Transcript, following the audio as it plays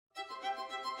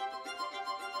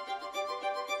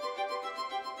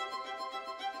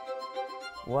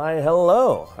Why,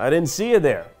 hello. I didn't see you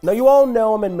there. Now, you all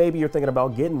know him, and maybe you're thinking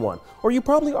about getting one, or you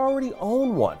probably already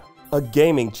own one. A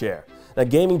gaming chair. Now,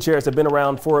 gaming chairs have been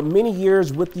around for many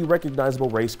years with the recognizable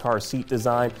race car seat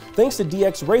design, thanks to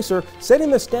DX Racer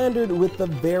setting the standard with the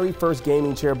very first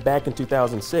gaming chair back in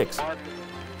 2006.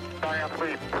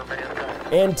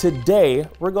 And today,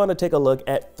 we're going to take a look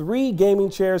at 3 gaming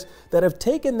chairs that have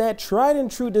taken that tried and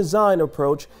true design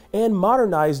approach and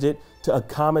modernized it to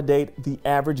accommodate the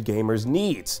average gamer's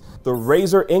needs. The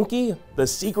Razer Enki, the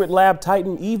Secretlab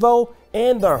Titan Evo,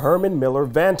 and the Herman Miller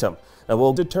Vantum. Now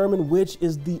we'll determine which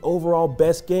is the overall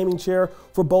best gaming chair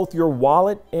for both your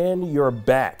wallet and your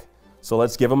back. So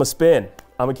let's give them a spin.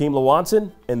 I'm Akeem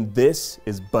Lawanson, and this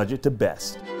is Budget to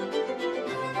Best.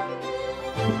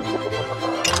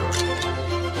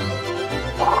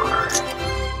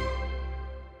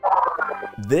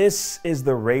 This is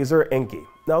the Razer Enki.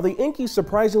 Now, the Enki is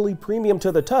surprisingly premium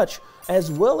to the touch,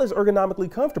 as well as ergonomically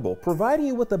comfortable, providing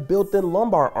you with a built-in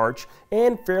lumbar arch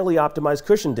and fairly optimized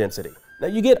cushion density. Now,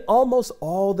 you get almost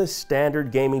all the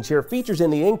standard gaming chair features in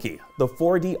the Enki: the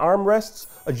 4D armrests,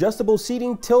 adjustable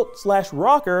seating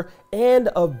tilt/rocker, and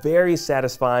a very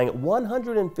satisfying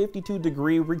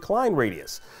 152-degree recline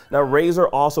radius. Now, Razer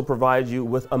also provides you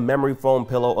with a memory foam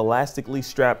pillow elastically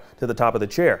strapped to the top of the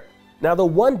chair. Now, the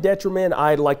one detriment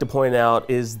I'd like to point out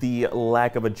is the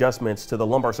lack of adjustments to the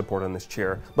lumbar support on this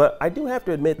chair, but I do have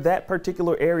to admit that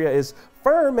particular area is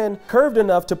firm and curved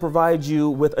enough to provide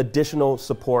you with additional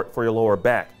support for your lower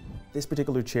back. This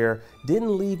particular chair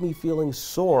didn't leave me feeling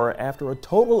sore after a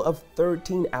total of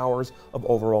 13 hours of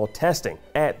overall testing.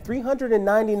 At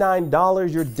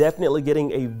 $399, you're definitely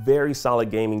getting a very solid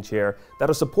gaming chair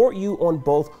that'll support you on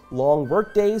both long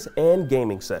work days and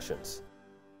gaming sessions.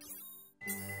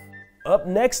 Up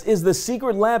next is the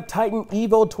Secretlab Titan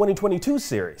Evo 2022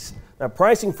 series. Now,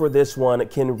 pricing for this one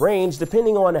can range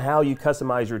depending on how you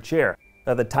customize your chair.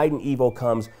 Now, the Titan Evo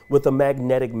comes with a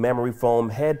magnetic memory foam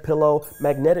head pillow,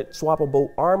 magnetic swappable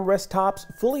armrest tops,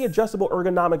 fully adjustable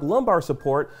ergonomic lumbar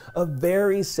support, a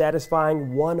very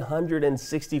satisfying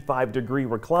 165-degree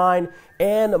recline,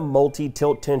 and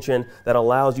multi-tilt tension that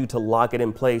allows you to lock it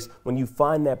in place when you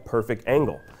find that perfect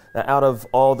angle. Now, out of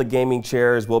all the gaming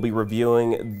chairs we'll be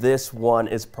reviewing, this one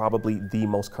is probably the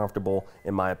most comfortable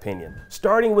in my opinion.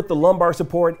 Starting with the lumbar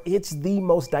support, it's the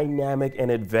most dynamic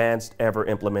and advanced ever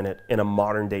implemented in a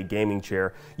modern day gaming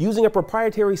chair, using a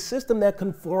proprietary system that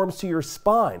conforms to your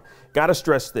spine. Gotta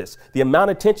stress this, the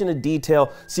amount of attention to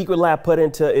detail Secretlab put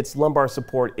into its lumbar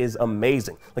support is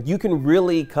amazing. Like, you can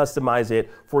really customize it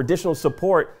for additional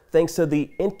support thanks to the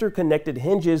interconnected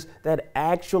hinges that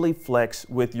actually flex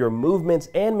with your movements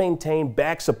and maintain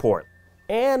back support.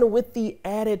 And with the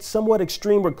added somewhat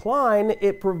extreme recline,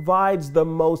 it provides the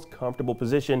most comfortable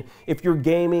position if you're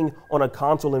gaming on a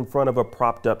console in front of a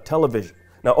propped up television.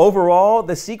 Now, overall,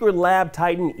 the Secretlab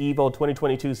Titan Evo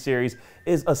 2022 series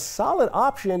is a solid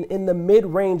option in the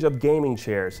mid-range of gaming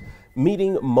chairs,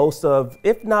 meeting most of,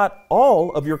 if not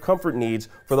all, of your comfort needs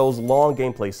for those long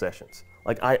gameplay sessions.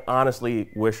 Like, I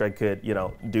honestly wish I could,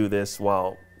 do this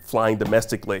while flying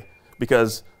domestically,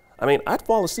 because, I mean, I'd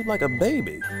fall asleep like a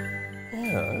baby.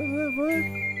 Yeah,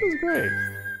 it was great.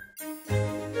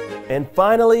 And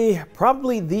finally,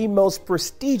 probably the most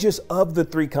prestigious of the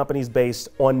 3 companies based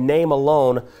on name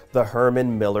alone, the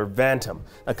Herman Miller Vantum.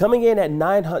 Now, coming in at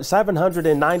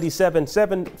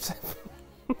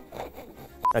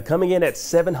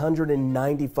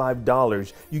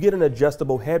 $795, you get an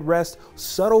adjustable headrest,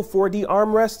 subtle 4D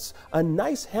armrests, a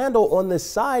nice handle on the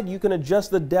side you can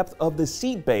adjust the depth of the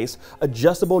seat base,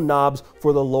 adjustable knobs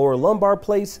for the lower lumbar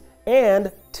place,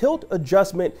 and tilt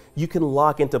adjustment you can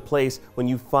lock into place when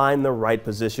you find the right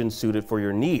position suited for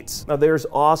your needs. Now, there's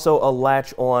also a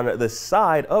latch on the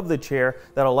side of the chair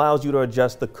that allows you to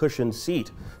adjust the cushioned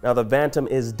seat. Now, the Vantum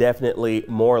is definitely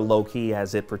more low-key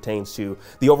as it pertains to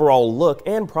the overall look,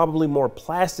 and probably more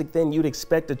plastic than you'd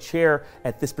expect a chair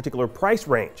at this particular price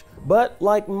range. But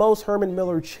like most Herman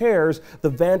Miller chairs,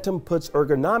 the Vantum puts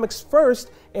ergonomics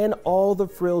first and all the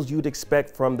frills you'd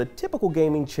expect from the typical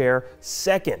gaming chair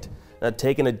second. Now,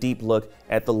 taking a deep look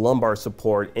at the lumbar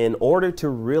support, in order to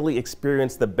really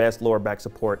experience the best lower back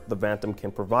support the Vantum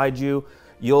can provide you,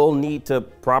 you'll need to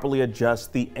properly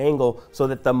adjust the angle so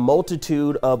that the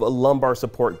multitude of lumbar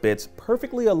support bits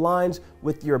perfectly aligns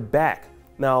with your back.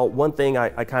 Now, one thing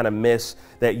I kind of miss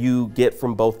that you get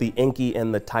from both the Enki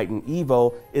and the Titan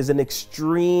Evo is an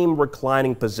extreme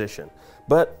reclining position.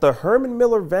 But the Herman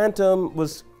Miller Vantum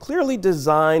was clearly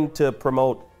designed to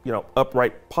promote,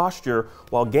 upright posture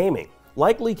while gaming,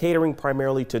 likely catering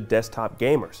primarily to desktop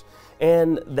gamers.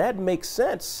 And that makes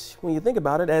sense when you think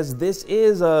about it, as this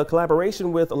is a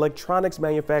collaboration with electronics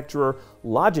manufacturer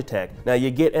Logitech. Now you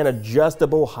get an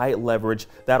adjustable height leverage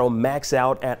that'll max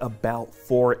out at about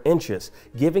 4 inches,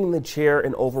 giving the chair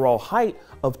an overall height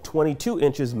of 22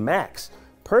 inches max.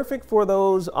 Perfect for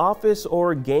those office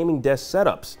or gaming desk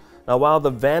setups. Now, while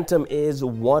the Vantum is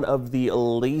one of the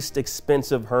least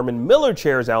expensive Herman Miller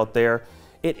chairs out there,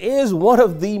 it is one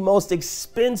of the most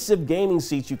expensive gaming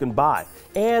seats you can buy.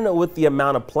 And with the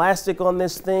amount of plastic on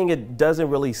this thing, it doesn't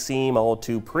really seem all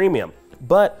too premium.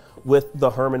 But with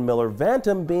the Herman Miller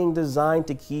Vantum being designed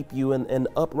to keep you in an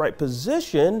upright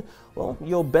position, well,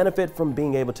 you'll benefit from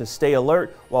being able to stay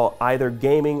alert while either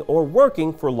gaming or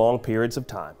working for long periods of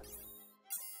time.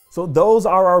 So those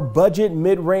are our budget,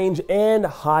 mid-range, and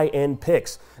high-end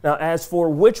picks. Now, as for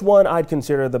which one I'd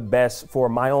consider the best for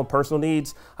my own personal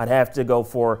needs, I'd have to go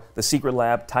for the Secret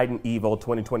Lab Titan Evo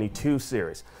 2022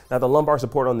 series. Now, the lumbar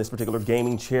support on this particular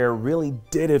gaming chair really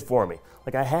did it for me.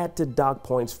 Like, I had to dock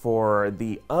points for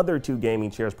the other 2 gaming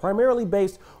chairs, primarily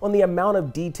based on the amount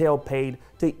of detail paid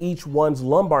to each one's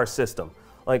lumbar system.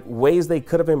 Like, ways they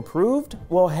could have improved?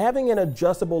 Well, having an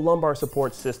adjustable lumbar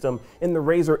support system in the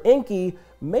Razer Enki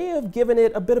may have given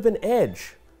it a bit of an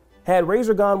edge. Had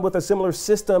Razer gone with a similar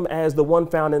system as the one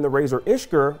found in the Razer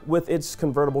Ishker with its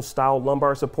convertible style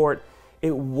lumbar support,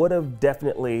 it would have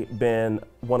definitely been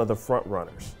one of the front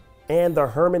runners. And the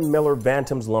Herman Miller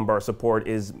Vantum's lumbar support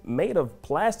is made of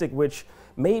plastic, which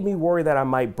made me worry that I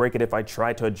might break it if I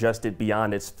tried to adjust it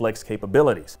beyond its flex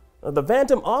capabilities. The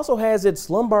Vantum also has its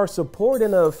lumbar support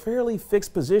in a fairly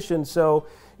fixed position, so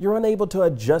you're unable to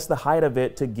adjust the height of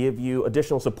it to give you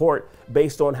additional support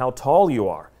based on how tall you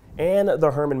are. And the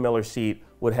Herman Miller seat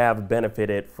would have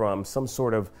benefited from some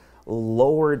sort of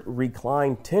lowered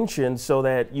recline tension so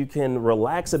that you can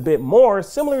relax a bit more,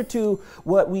 similar to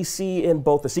what we see in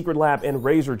both the Secret Lab and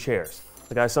Razer chairs.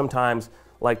 Like, I sometimes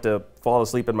like to fall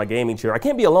asleep in my gaming chair. I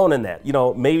can't be alone in that. You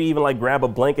know, maybe even like grab a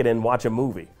blanket and watch a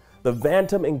movie. The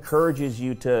Vantum encourages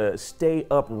you to stay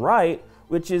upright,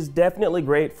 which is definitely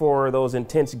great for those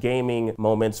intense gaming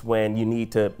moments when you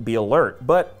need to be alert,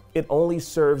 but it only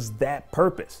serves that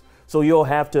purpose. So you'll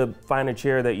have to find a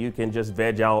chair that you can just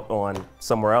veg out on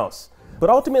somewhere else.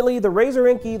 But ultimately, the Razer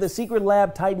Enki, the Secret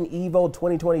Lab Titan Evo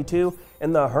 2022,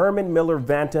 and the Herman Miller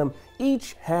Vantum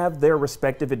each have their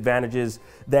respective advantages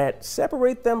that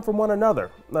separate them from one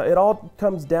another. It all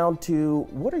comes down to,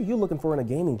 what are you looking for in a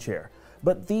gaming chair?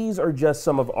 But these are just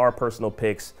some of our personal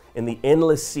picks in the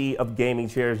endless sea of gaming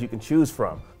chairs you can choose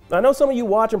from. I know some of you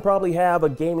watching probably have a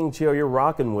gaming chair you're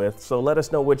rocking with, so let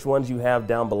us know which ones you have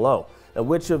down below. Now,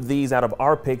 which of these out of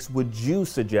our picks would you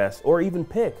suggest or even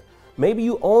pick? Maybe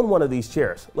you own one of these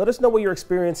chairs. Let us know what your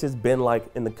experience has been like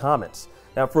in the comments.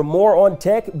 Now, for more on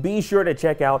tech, be sure to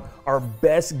check out our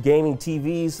best gaming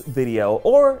TVs video,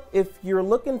 or if you're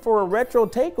looking for a retro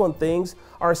take on things,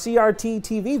 our CRT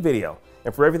TV video.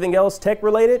 And for everything else tech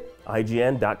related,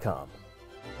 IGN.com.